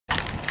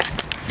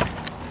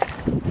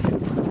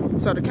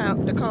So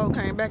the code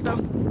came back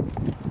though?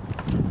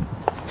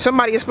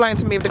 Somebody explain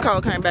to me if the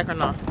code came back or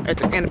not at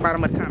the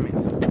bottom of the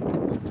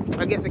comments.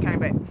 I guess it came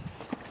back.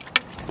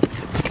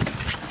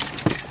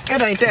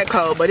 It ain't that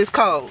cold, but it's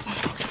cold.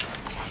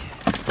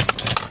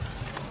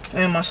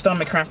 And my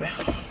stomach cramping.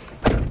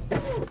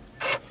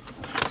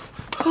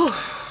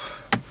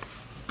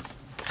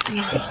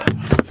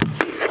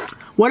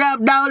 What up,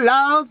 though,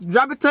 Lows?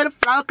 Drop it to the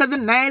floor, cause it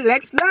ain't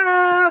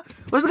Lexlo.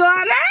 What's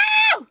going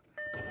on?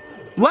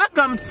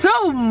 Welcome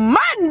to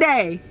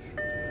Monday.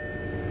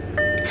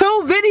 2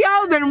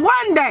 videos in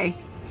 1 day.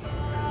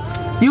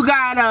 You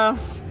got a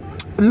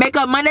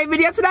Makeup Monday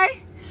video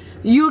today.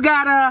 You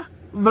got a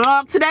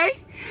vlog today.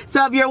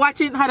 So if you're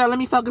watching, hold on, let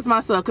me focus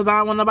myself, cause I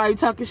don't want nobody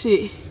talking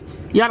shit.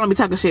 Y'all don't be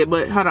talking shit,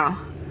 but hold on.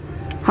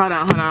 Hold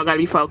on, I gotta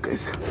be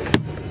focused.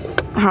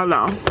 Hold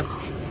on.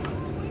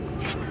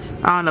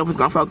 I don't know if it's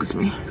gonna focus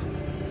me.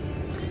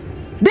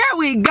 There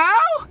we go.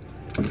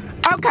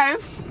 Okay.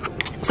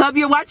 So if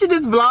you're watching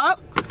this vlog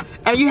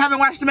and you haven't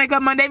watched the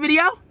Makeup Monday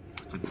video,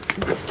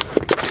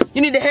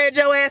 you need to head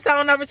your ass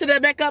on over to the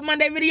Makeup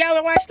Monday video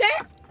and watch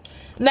that.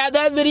 Now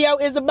that video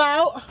is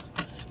about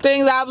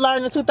things I've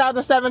learned in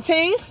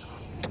 2017.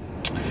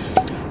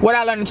 What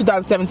I learned in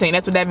 2017,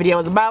 that's what that video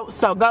is about.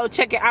 So go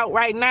check it out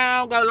right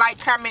now. Go like,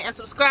 comment, and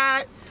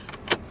subscribe.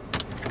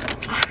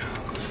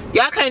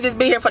 Y'all can't just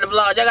be here for the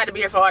vlog. Y'all got to be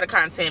here for all the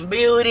content.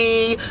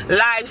 Beauty,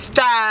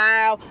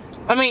 lifestyle.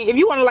 I mean, if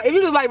you want to like, if you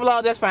just like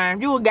vlogs, that's fine.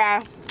 If you a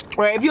guy,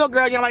 or if you're a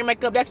girl, you don't like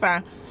makeup, that's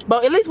fine.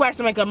 But at least watch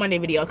the Makeup Monday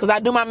videos, because I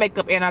do my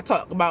makeup and I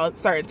talk about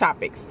certain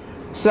topics.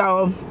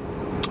 So,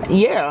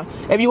 yeah.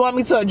 If you want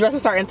me to address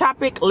a certain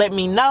topic, let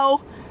me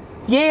know.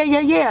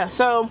 Yeah.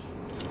 So,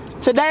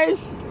 today,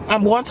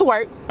 I'm going to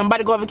work. I'm about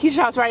to go over to Keisha's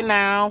house right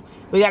now.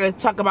 We got to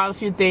talk about a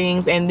few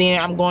things, and then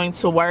I'm going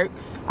to work.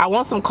 I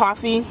want some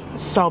coffee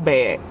so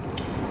bad.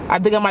 I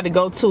think I'm about to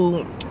go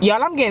to...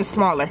 Y'all, I'm getting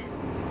smaller.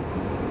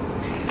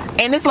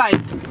 And it's like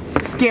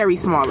scary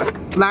smaller.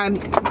 Like,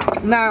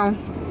 now,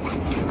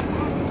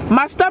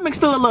 my stomach's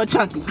still a little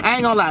chunky. I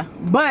ain't gonna lie.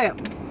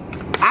 But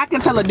I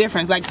can tell a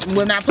difference. Like,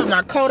 when I put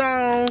my coat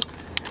on,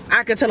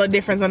 I can tell a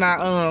difference when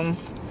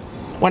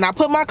I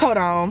put my coat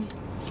on.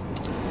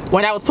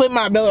 When I was putting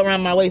my belt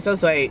around my waist, I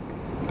was like,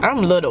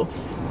 I'm little.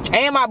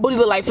 And my booty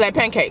look like flat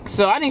pancakes.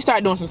 So I need to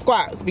start doing some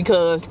squats,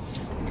 because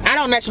I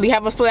don't actually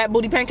have a flat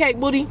booty, pancake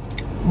booty.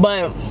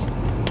 But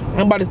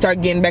I'm about to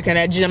start getting back in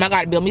that gym. I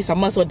gotta build me some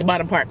muscle at the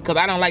bottom part, because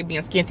I don't like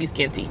being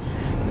skinty.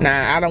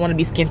 Nah, I don't want to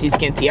be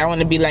skinty. I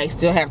want to be like,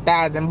 still have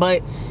thighs and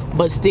butt,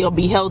 but still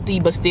be healthy,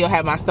 but still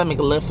have my stomach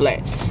a little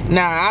flat.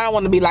 Nah, I don't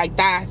want to be like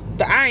thighs.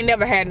 I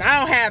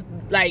don't have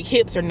like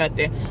hips or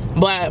nothing,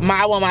 but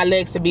I want my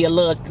legs to be a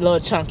little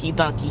chunky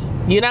thunky,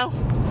 you know?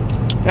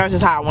 That's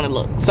just how I want to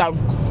look. So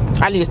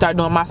I need to start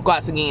doing my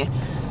squats again,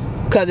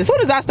 because as soon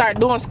as I start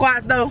doing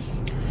squats though,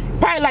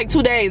 probably like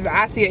 2 days,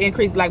 I see an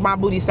increase, like my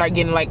booty start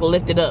getting like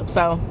lifted up.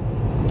 So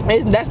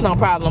that's no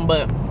problem.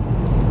 But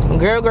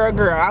girl,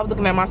 I was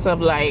looking at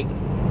myself like,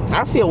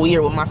 I feel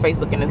weird with my face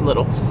looking this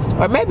little.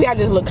 Or maybe I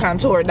just look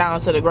contoured down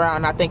to the ground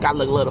and I think I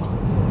look little.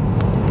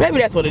 Maybe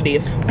that's what it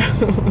is.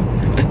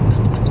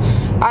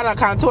 I done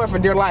contour for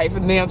dear life,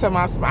 and then I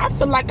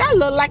feel like I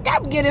look like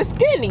I'm getting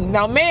skinny.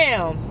 No,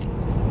 ma'am.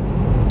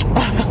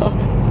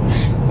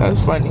 That's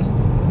funny.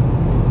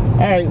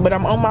 Alright, but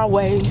I'm on my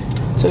way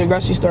to the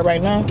grocery store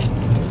right now.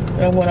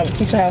 And when I'm at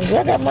Keisha's house, do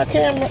I got my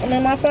camera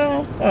on my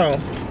phone? Oh.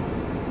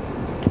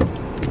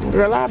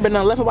 Girl, I've been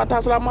left about the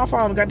house without my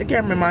phone, got the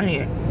camera in my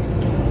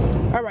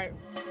hand. Alright.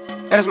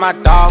 That is my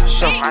dog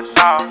show. That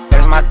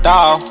is my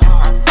dog.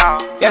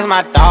 That is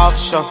my dog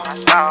show.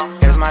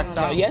 That is my dog.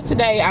 So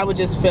yesterday I was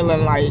just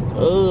feeling like,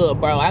 ugh,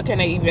 bro. I can't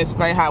even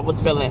explain how I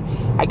was feeling.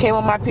 I came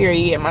on my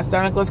period and my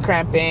stomach was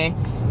cramping.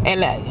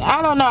 And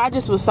I don't know, I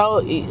just was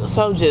so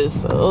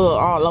just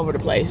all over the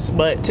place.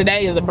 But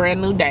today is a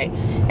brand new day.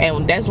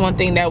 And that's one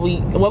thing that we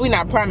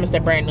not promised a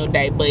brand new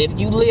day. But if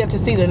you live to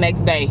see the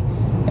next day,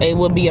 it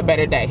will be a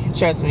better day.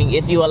 Trust me,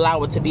 if you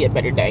allow it to be a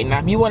better day. Now,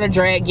 if you want to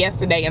drag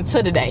yesterday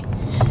into today,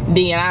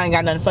 then I ain't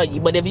got nothing for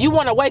you. But if you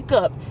want to wake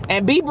up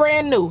and be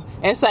brand new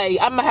and say,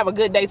 I'm going to have a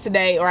good day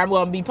today, or I'm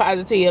going to be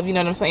positive, you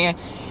know what I'm saying?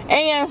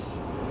 And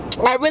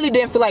I really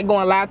didn't feel like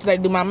going live today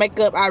to do my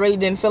makeup. I really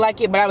didn't feel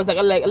like it. But I was like,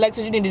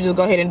 Alexis, you need to just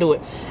go ahead and do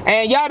it.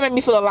 And y'all made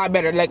me feel a lot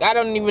better. Like, I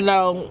don't even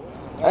know.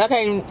 I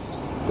can't,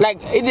 like,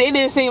 it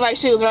didn't seem like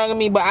she was wrong with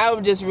me. But I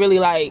was just really,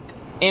 like,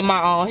 in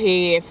my own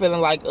head, feeling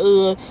like,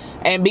 ugh.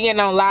 And being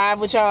on live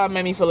with y'all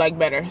made me feel like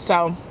better.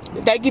 So,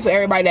 thank you for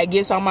everybody that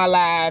gets on my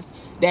lives,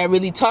 that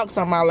really talks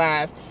on my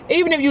lives.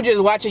 Even if you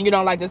just watching, you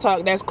don't like to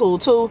talk, that's cool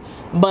too.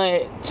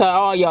 But to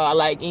all y'all,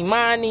 like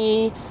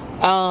Imani,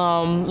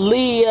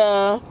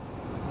 Leah,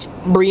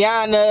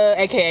 Brianna,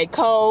 aka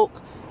Coke,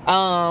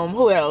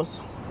 who else?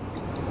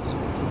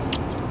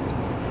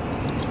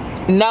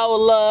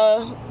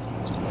 Nola.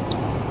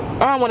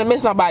 I don't want to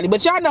miss nobody,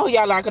 but y'all know who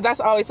y'all are, because that's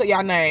always say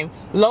y'all name.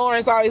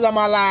 Lawrence always on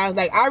my lives.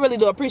 Like, I really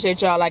do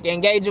appreciate y'all, like,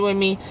 engaging with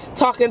me,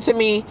 talking to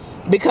me,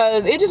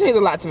 because it just means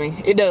a lot to me.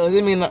 It does.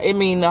 It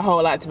mean a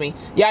whole lot to me.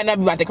 Y'all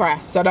never about to cry,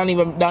 so don't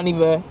even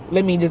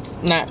let me just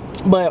not.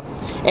 But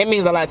it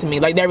means a lot to me.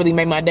 Like, that really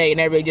made my day, and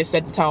that really just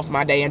set the tone for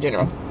my day in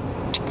general.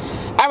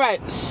 All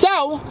right,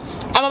 so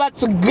I'm about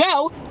to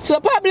go to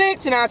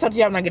Publix, and I'll talk to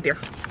y'all when I get there.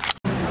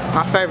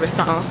 My favorite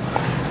song.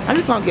 I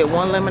just want to get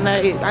one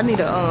lemonade. I need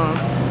a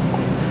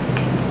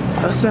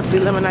Simply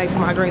lemonade for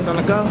my greens on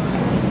the go.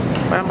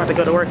 But I'm about to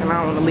go to work, and I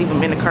don't want to leave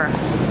them in the car,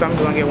 so I'm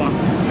just gonna get one.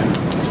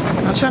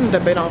 I'm trying to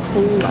debate on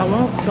food. I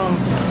want some.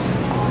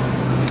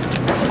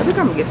 I think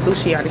I'm gonna get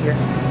sushi out of here,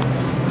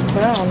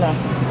 but I don't know.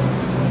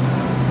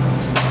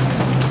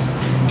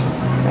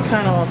 I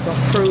kind of want some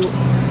fruit.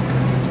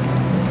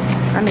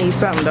 I need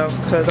something though,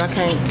 cause I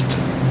can't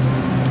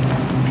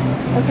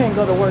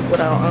go to work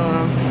without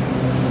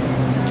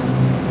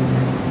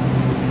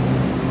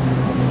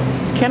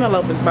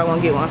cantaloupe is buy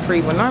one get one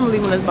free. But normally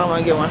when it's buy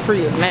one get one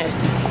free, it's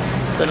nasty.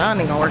 So now it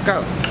ain't gonna work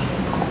out.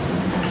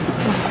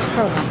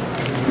 Hold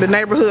on. The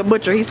neighborhood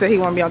butcher, he said he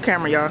want to be on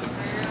camera, y'all.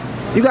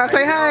 You gotta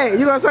say hey.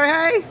 You gonna say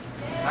hey?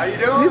 How you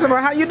doing? He said,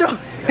 well, how you doing?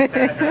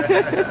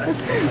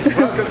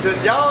 Welcome to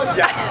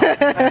Georgia.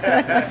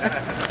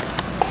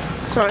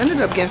 So I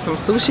ended up getting some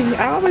sushi.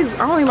 I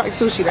only like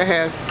sushi that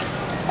has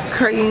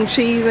cream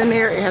cheese in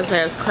there. It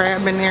has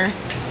crab in there.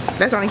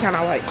 That's the only kind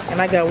I like.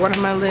 And I got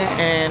watermelon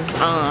and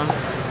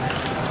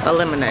a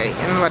lemonade.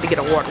 And I'm about to get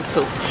a water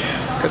too.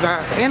 Cause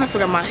I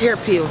forgot my hair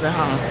pills at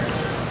home.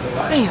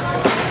 Damn.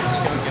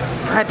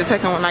 I had to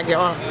take them when I get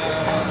off.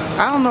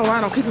 I don't know why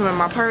I don't keep them in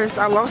my purse.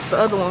 I lost the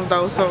other ones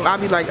though, so I'll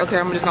be like, okay,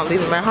 I'm just gonna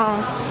leave them at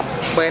home.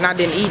 But I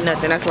didn't eat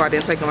nothing. That's why I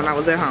didn't take them when I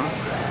was at home.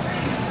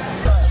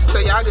 So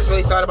y'all just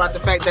really thought about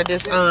the fact that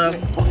this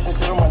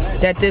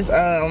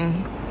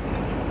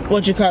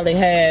what you call it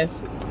has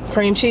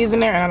cream cheese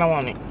in there, and I don't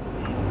want it.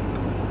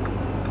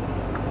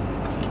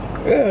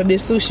 Ew,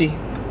 this sushi.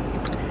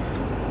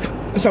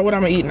 So what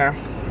I'm gonna eat now?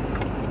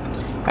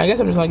 I guess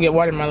I'm just gonna get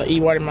watermelon,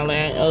 eat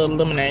watermelon and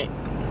lemonade.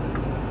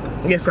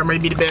 I guess that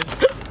might be the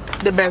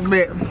best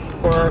bet.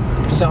 Or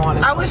so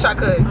on. I wish I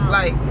could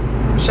like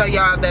show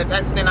y'all that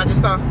accident I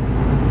just saw.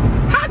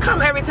 How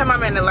come every time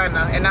I'm in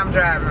Atlanta and I'm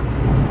driving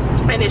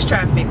and it's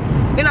traffic,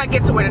 then I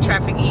get to where the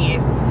traffic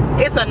is,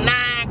 it's a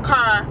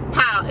 9-car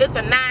pile. It's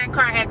a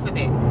 9-car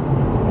accident.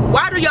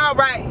 Why do y'all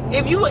ride?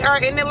 If you are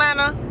in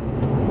Atlanta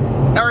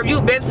or if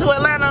you've been to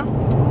Atlanta,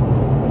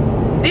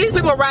 these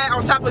people ride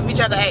on top of each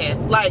other's ass.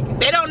 Like,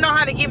 they don't know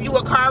how to give you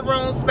a car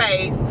room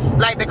space.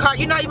 Like the car,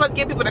 you know how you supposed to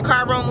give people the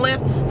car room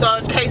lift? So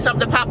in case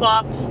something pop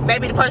off,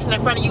 maybe the person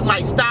in front of you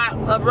might stop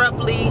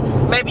abruptly.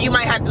 Maybe you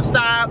might have to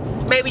stop.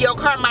 Maybe your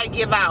car might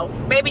give out.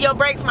 Maybe your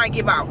brakes might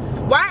give out.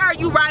 Why are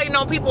you riding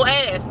on people's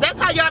ass? That's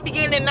how y'all be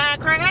getting in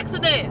 9-car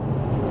accidents.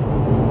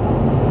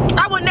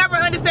 I would never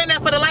understand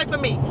that for the life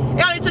of me.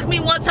 It only took me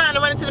one time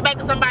to run into the back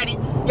of somebody.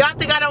 Y'all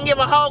think I don't give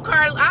a whole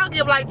car? I'll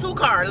give like 2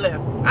 car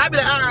lifts. I'll be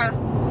like,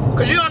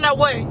 cause you don't know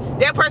what.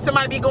 That person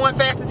might be going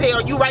fast as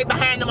hell. You right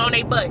behind them on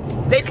their butt.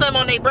 They slam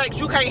on their brakes.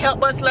 You can't help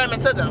but slam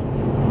into them.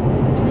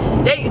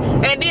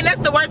 And then that's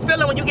the worst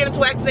feeling when you get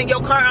into an accident.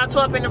 Your car all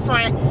tore up in the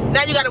front.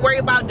 Now you got to worry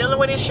about dealing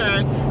with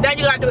insurance. Now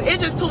you got to do.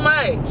 It's just too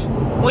much.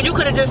 When you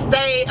could have just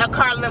stayed a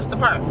car lifts the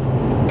park.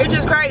 It's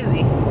just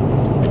crazy.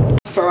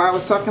 So I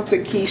was talking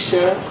to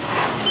Keisha.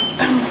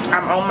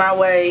 I'm on my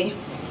way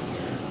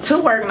to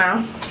work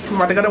now. I'm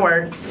about to go to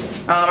work.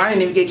 I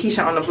didn't even get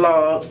Keisha on the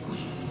vlog.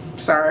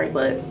 Sorry,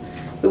 but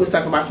we was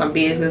talking about some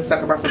business,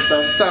 talking about some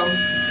stuff. So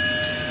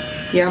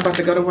yeah, I'm about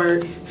to go to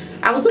work.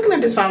 I was looking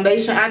at this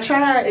foundation. I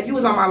tried, if you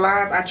was on my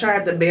live, I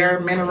tried the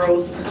Bare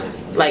Minerals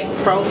like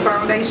Pro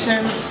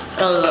Foundation,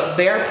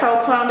 Bare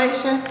Pro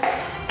Foundation,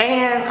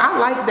 and I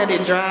like that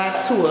it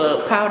dries to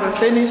a powder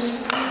finish.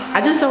 I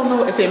just don't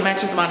know if it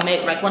matches my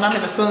neck. Like when I'm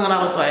in the sun,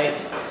 I was like,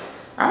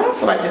 I don't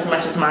feel like this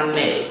matches my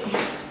neck.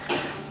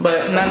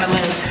 But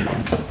nonetheless,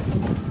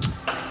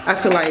 I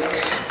feel like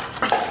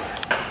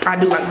I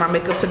do like my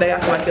makeup today. I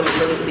feel like it looks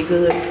really, really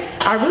good.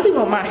 I really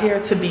want my hair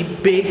to be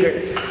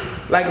bigger.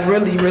 Like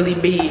really, really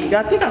big.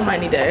 I think I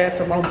might need to add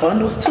some more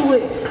bundles to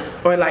it.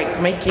 Or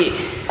like make it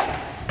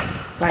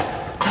like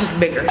just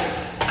bigger.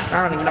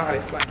 I don't even know how to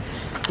explain.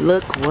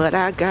 Look what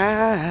I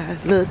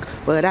got. Look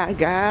what I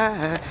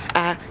got.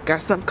 I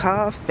got some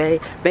coffee.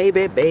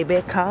 Baby,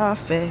 baby,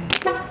 coffee.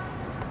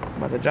 I'm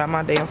about to drop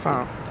my damn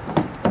phone.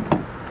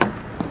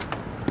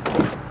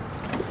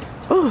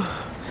 Ooh.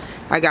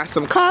 I got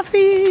some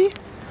coffee.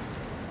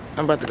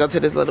 I'm about to go to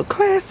this little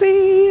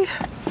classy.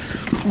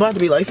 I'm about to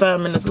be like 5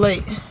 minutes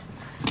late.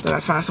 Gotta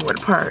find somewhere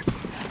to park.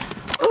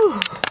 Ooh.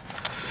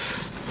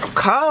 I'm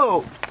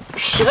cold.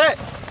 Shit.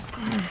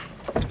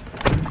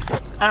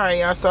 Alright,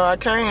 y'all. So I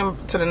came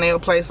to the nail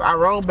place. I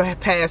rolled back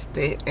past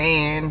it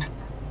and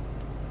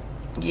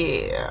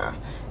yeah.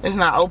 It's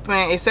not open.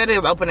 It said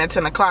it was open at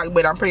 10 o'clock,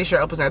 but I'm pretty sure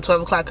it opens at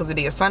 12 o'clock because it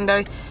is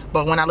Sunday.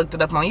 But when I looked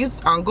it up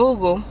on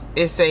Google,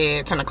 it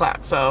said 10 o'clock.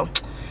 So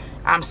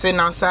I'm sitting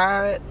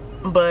outside,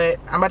 but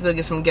I'm about to go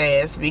get some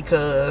gas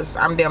because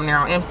I'm damn near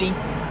on empty.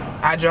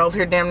 I drove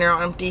here damn near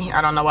on empty.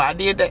 I don't know why I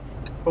did that.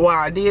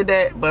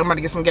 But I'm about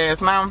to get some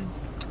gas now.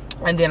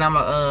 And then I'm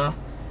gonna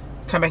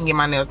come back and get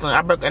my nails done.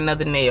 I broke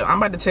another nail. I'm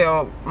about to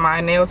tell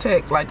my nail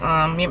tech, like,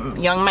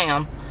 young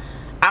ma'am,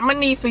 I'm gonna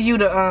need for you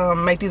to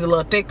make these a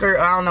little thicker.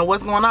 I don't know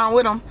what's going on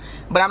with them,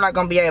 but I'm not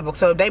gonna be able.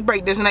 So if they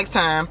break this next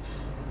time,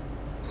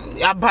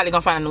 I'm probably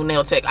gonna find a new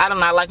nail tech. I do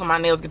not like when my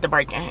nails get to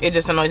breaking. It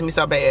just annoys me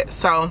so bad.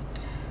 So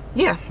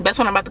yeah, that's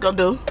what I'm about to go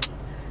do.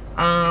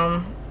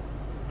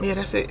 Yeah,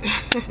 that's it.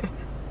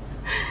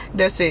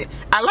 That's it.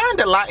 I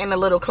learned a lot in the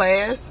little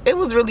class. It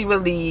was really,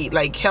 really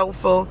like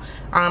helpful.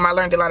 I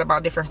learned a lot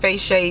about different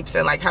face shapes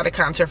and like how to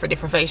contour for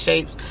different face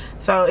shapes.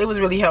 So it was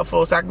really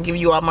helpful. So I can give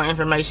you all more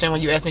information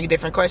when you ask me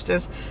different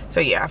questions. So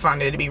yeah, I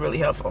found it to be really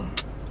helpful.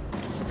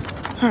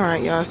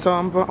 Alright y'all, so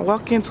I'm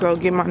walking to go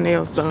get my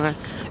nails done.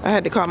 I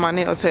had to call my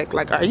nail tech,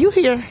 like, are you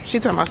here? She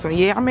talking about something,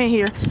 yeah, I'm in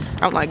here.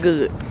 I'm like,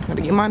 good. I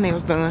gotta get my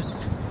nails done.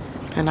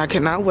 And I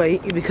cannot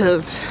wait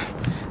because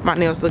my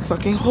nails look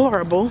fucking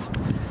horrible.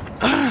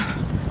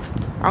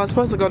 I was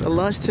supposed to go to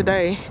lunch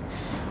today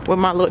with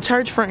my little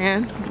church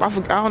friend. I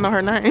don't know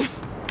her name.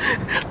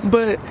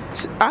 But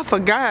I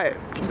forgot.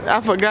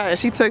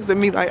 She texted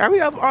me like, are we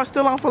all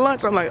still on for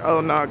lunch? I'm like,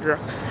 oh no, girl.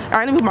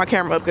 Alright, let me move my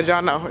camera up because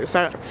y'all know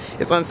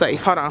it's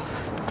unsafe. Hold on.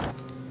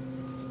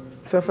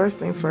 So first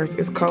things first,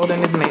 it's cold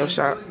in this nail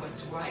shop.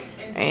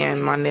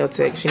 And my nail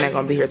tech, she's not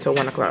gonna be here till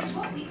 1 o'clock.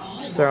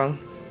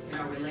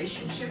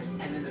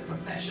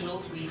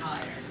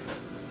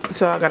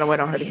 So I gotta wait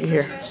on her to get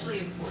here.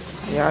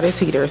 Y'all, this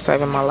heater is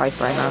saving my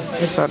life right now.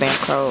 It's so damn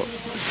cold.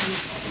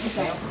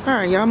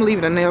 Alright, y'all, I'm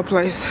leaving the nail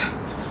place.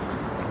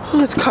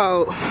 Oh, it's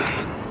cold.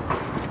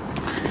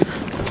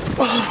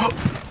 Oh.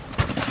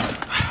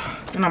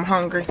 And I'm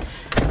hungry.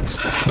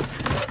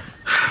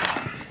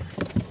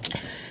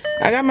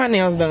 I got my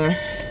nails done.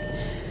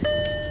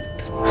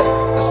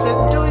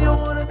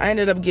 I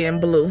ended up getting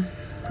blue,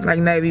 like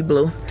navy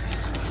blue.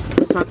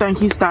 So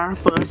thank you, Star,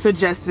 for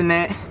suggesting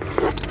that.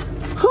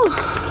 Whew.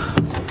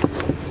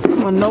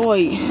 I'm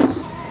annoyed.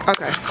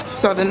 Okay,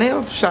 so the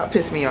nail shop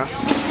pissed me off.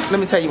 Let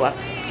me tell you why.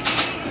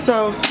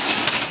 So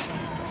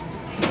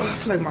I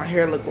feel like my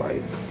hair look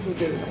like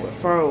with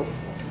fro.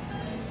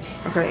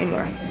 Okay,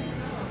 anyway.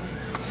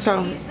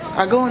 So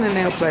I go in the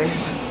nail place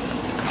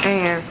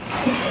and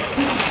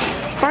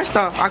first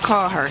off, I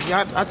called her.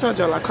 I told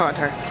y'all I called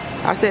her.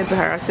 I said to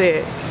her, I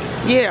said,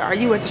 yeah, are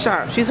you at the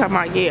shop? She's talking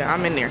about, yeah,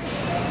 I'm in there.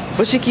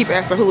 But she keep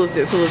asking, who is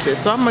this, who is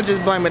this? So I'm gonna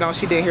just blame it on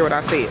she didn't hear what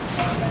I said.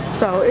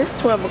 So it's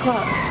 12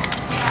 o'clock.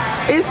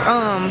 It's,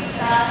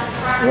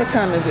 what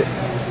time is it?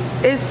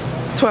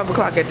 It's 12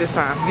 o'clock at this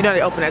time. You know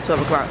they open at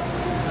 12 o'clock.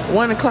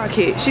 1 o'clock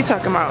hit, she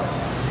talking about,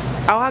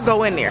 oh, I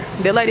go in there.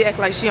 The lady act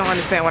like she don't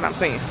understand what I'm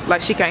saying.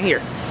 Like she can't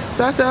hear.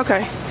 So I said,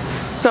 okay.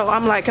 So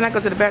I'm like, can I go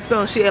to the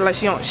bathroom? She act like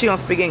she don't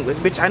speak English.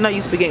 Bitch, I know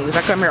you speak English.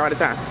 I come here all the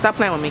time. Stop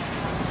playing with me.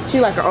 She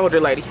like an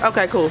older lady.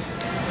 Okay, cool.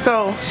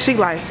 So she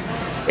like,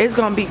 it's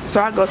gonna be,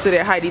 so I go to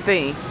that Heidi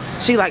thing.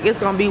 She like, it's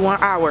gonna be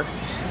 1 hour.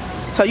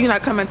 So you're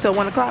not coming until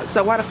 1 o'clock?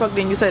 So why the fuck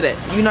didn't you say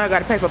that? You know I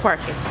gotta pay for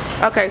parking.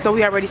 Okay, so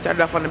we already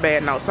started off on the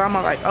bad note. So I'm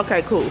like,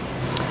 okay, cool.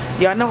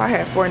 Y'all know I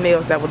had 4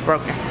 nails that was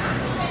broken.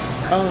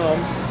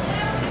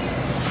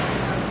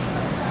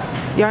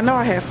 Y'all know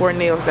I had 4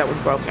 nails that was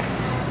broken.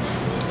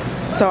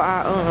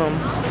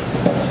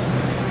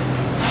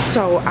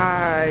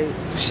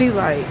 She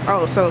like,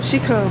 oh, so she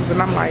comes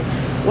and I'm like,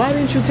 why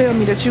didn't you tell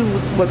me that you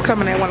was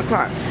coming at 1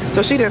 o'clock?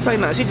 So she didn't say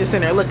nothing. She just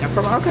sitting there looking.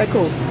 So I'm like, okay,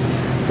 cool.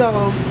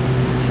 So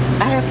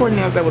I had 4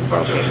 nails that was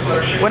broken.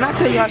 When I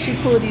tell y'all she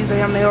pulled these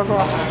damn nails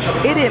off,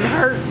 it didn't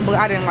hurt, but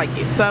I didn't like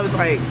it. So I was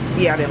like,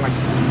 yeah, I didn't like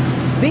it.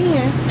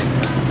 Then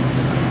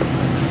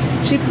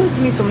she puts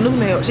me some new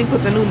nails. She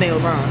put the new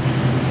nails on.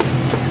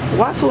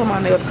 Why 2 of my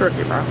nails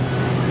crooked, bro?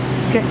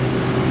 Okay.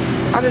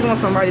 I just want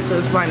somebody to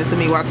explain it to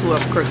me why 2 of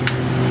them crooked.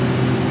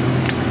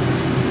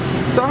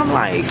 So I'm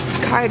like,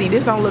 Heidi,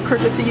 this don't look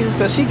crooked to you?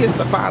 So she gets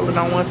the filing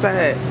on one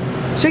side.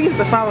 She gets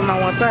the filing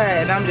on one side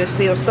and I'm just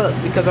still stuck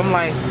because I'm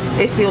like,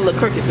 it still look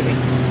crooked to me.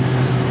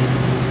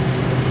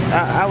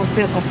 I was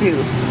still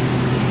confused.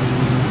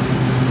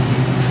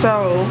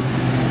 So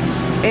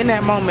in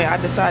that moment, I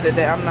decided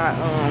that I'm not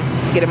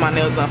getting my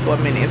nails done for a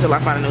minute until I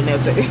find a new nail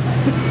tech.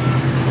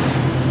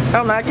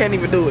 I'm like, I can't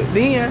even do it.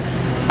 Then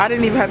I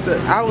didn't even have to.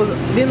 I was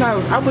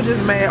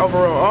just mad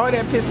overall. All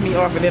that pissed me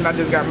off, and then I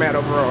just got mad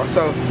overall.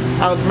 So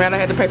I was mad I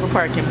had to pay for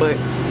parking, but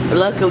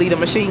luckily the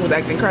machine was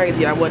acting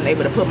crazy. I wasn't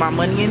able to put my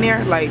money in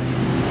there, like,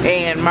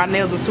 and my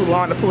nails was too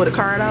long to pull the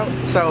card out.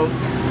 So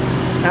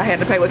I had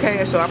to pay with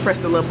cash. So I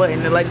pressed the little button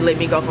and the lady let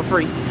me go for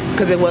free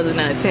because it wasn't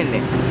an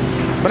attendant.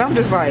 But I'm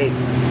just like,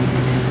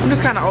 I'm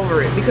just kind of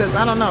over it because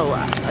I don't know.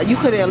 You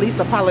could at least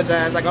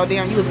apologize, like, oh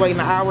damn, you was waiting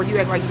an hour. You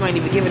act like you ain't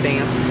even give a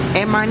damn.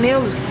 And my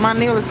nail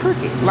is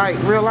crooked, like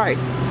real life.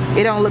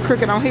 It don't look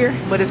crooked on here,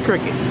 but it's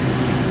crooked.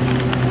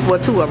 Well,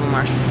 2 of them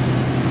are.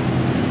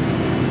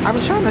 I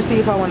was trying to see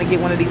if I want to get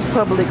one of these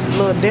Publix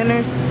little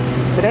dinners,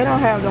 but they don't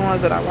have the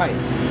ones that I like.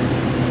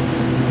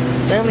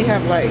 They only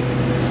have like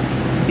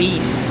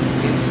beef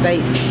and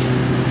steak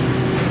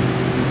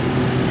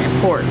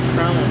and pork. I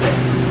don't want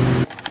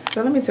that.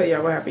 So let me tell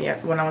y'all what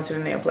happened when I went to the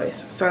nail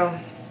place. So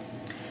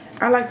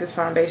I like this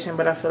foundation,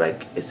 but I feel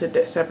like it's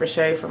a separate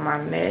shade for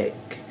my neck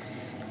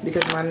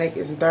because my neck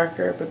is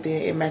darker, but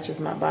then it matches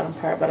my bottom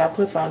part. But I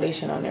put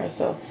foundation on there,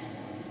 so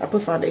I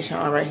put foundation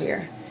on right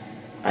here.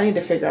 I need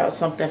to figure out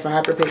something for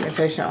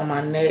hyperpigmentation on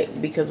my neck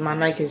because my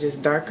neck is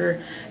just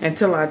darker.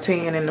 Until I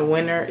tan in the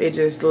winter, it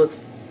just looks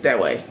that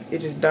way.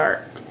 It's just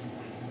dark.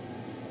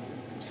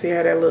 See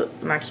how that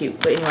look? Not cute.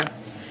 But anyway,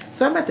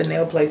 so I'm at the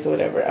nail place or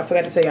whatever. I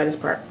forgot to tell y'all this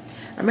part.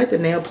 I'm at the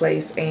nail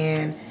place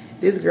and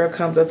this girl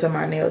comes up to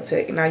my nail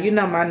tech. Now, you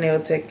know my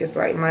nail tech is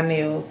like, my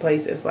nail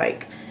place is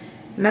like,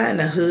 not in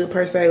the hood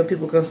per se, but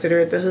people consider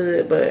it the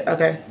hood, but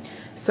okay.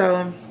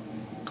 So,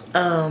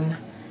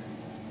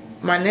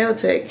 my nail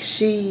tech,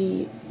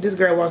 this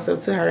girl walks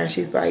up to her and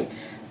she's like,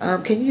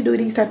 can you do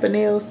these type of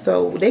nails?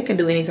 So they can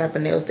do any type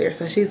of nails there.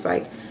 So she's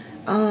like,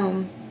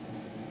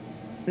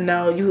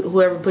 no,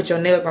 whoever put your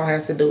nails on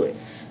has to do it.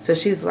 So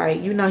she's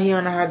like, you know, he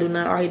don't know how to do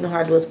nothing. All he know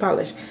how to do is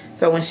polish.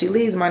 So when she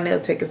leaves, my nail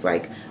tech is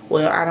like,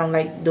 well, I don't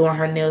like doing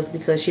her nails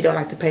because she don't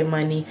like to pay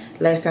money.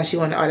 Last time she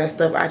wanted all that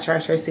stuff, I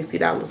charged her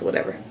 $60 or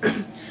whatever.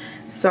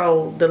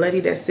 So the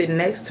lady that's sitting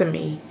next to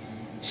me,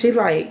 she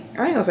like,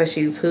 I ain't gonna say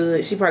she's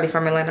hood. She probably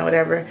from Atlanta or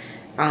whatever.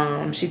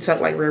 She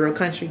talked like real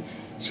country.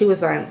 She was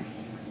like,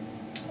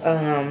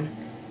 and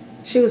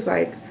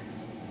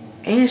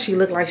she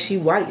looked like she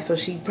white, so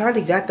she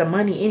probably got the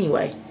money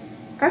anyway.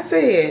 I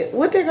said,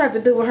 what they got to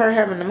do with her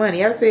having the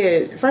money? I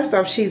said, first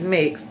off, she's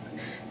mixed.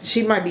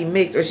 She might be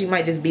mixed or she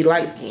might just be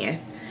light skinned.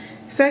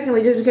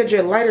 Secondly, just because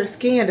you're lighter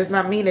skinned does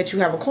not mean that you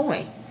have a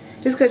coin.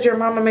 Just because your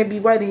mama may be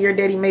white and your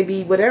daddy may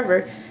be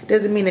whatever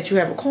doesn't mean that you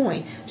have a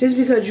coin. Just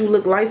because you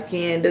look light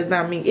skinned does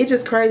not mean. It's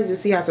just crazy to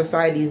see how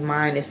society's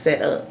mind is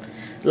set up.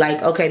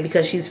 Like, okay,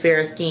 because she's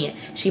fair skinned,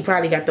 she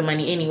probably got the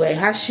money anyway.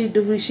 How she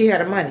do? She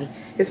had the money.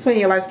 There's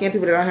plenty of light skinned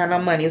people that don't have no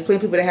money. There's plenty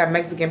of people that have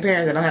Mexican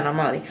parents that don't have no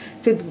money.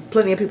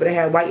 Plenty of people that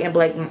have white and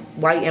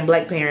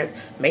black parents,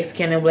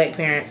 Mexican and black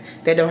parents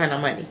that don't have no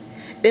money.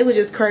 It was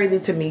just crazy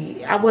to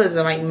me. I wasn't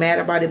like mad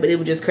about it, but it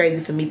was just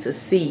crazy for me to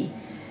see.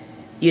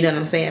 You know what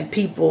I'm saying?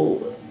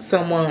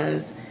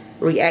 Someone's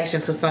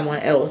reaction to someone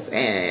else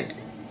and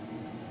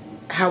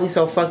how we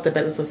so fucked up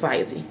as a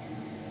society.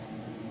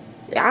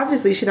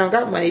 Obviously, she don't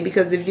got money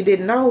because if you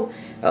didn't know,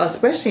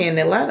 especially in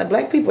Atlanta,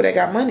 black people that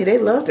got money, they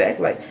love to act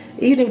like,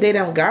 even if they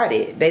don't got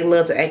it, they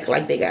love to act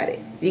like they got it.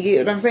 You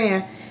get what I'm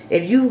saying?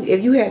 If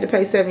you had to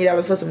pay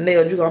 $70 for some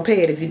nails, you're gonna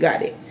pay it if you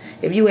got it.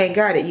 If you ain't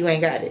got it, you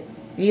ain't got it.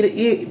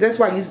 That's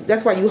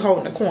why you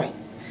holding the coin.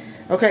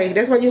 Okay,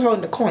 that's why you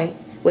holding the coin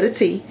with a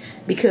T,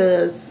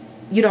 because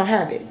you don't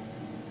have it.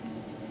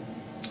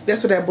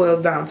 That's what that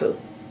boils down to.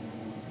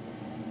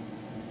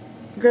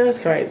 Girl, it's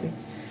crazy.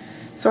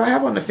 So I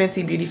have on the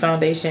Fenty Beauty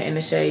foundation in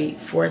the shade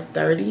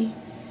 430.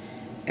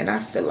 And I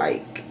feel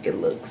like it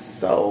looks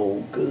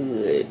so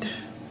good.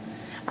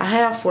 I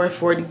have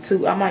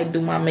 442. I might do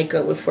my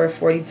makeup with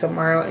 440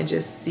 tomorrow and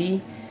just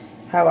see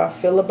how I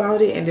feel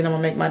about it. And then I'm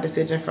going to make my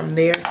decision from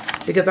there.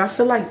 Because I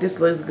feel like this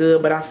looks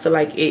good, but I feel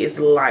like it is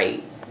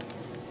light.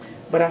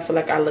 But I feel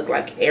like I look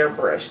like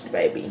airbrushed,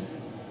 baby.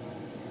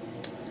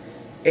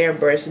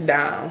 Airbrushed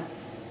down.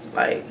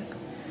 Like,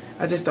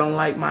 I just don't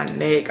like my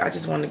neck. I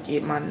just want to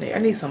get my neck. I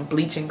need some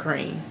bleaching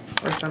cream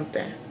or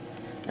something.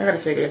 I gotta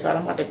figure this out.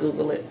 I'm about to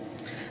Google it.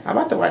 I'm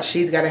about to watch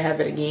She's Gotta Have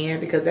It again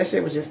because that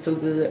shit was just too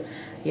good.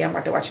 Yeah, I'm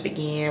about to watch it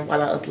again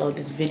while I upload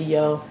this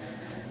video.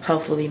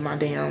 Hopefully my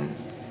damn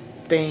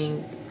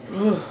thing.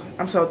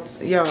 I'm so,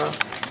 y'all.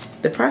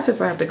 The process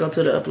I have to go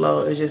to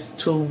upload is just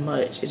too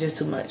much. It's just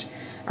too much.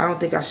 I don't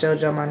think I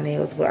showed y'all my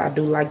nails, but I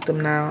do like them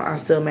now. I'm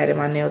still mad at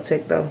my nail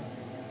tech though.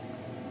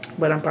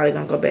 But I'm probably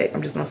gonna go back.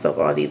 I'm just gonna soak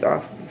all these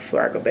off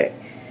before I go back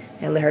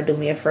and let her do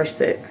me a fresh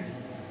set.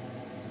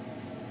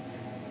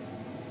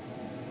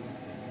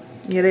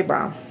 Yeah, they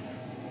bomb.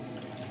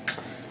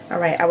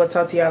 Alright, I will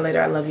talk to y'all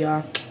later. I love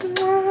y'all.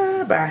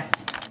 Bye.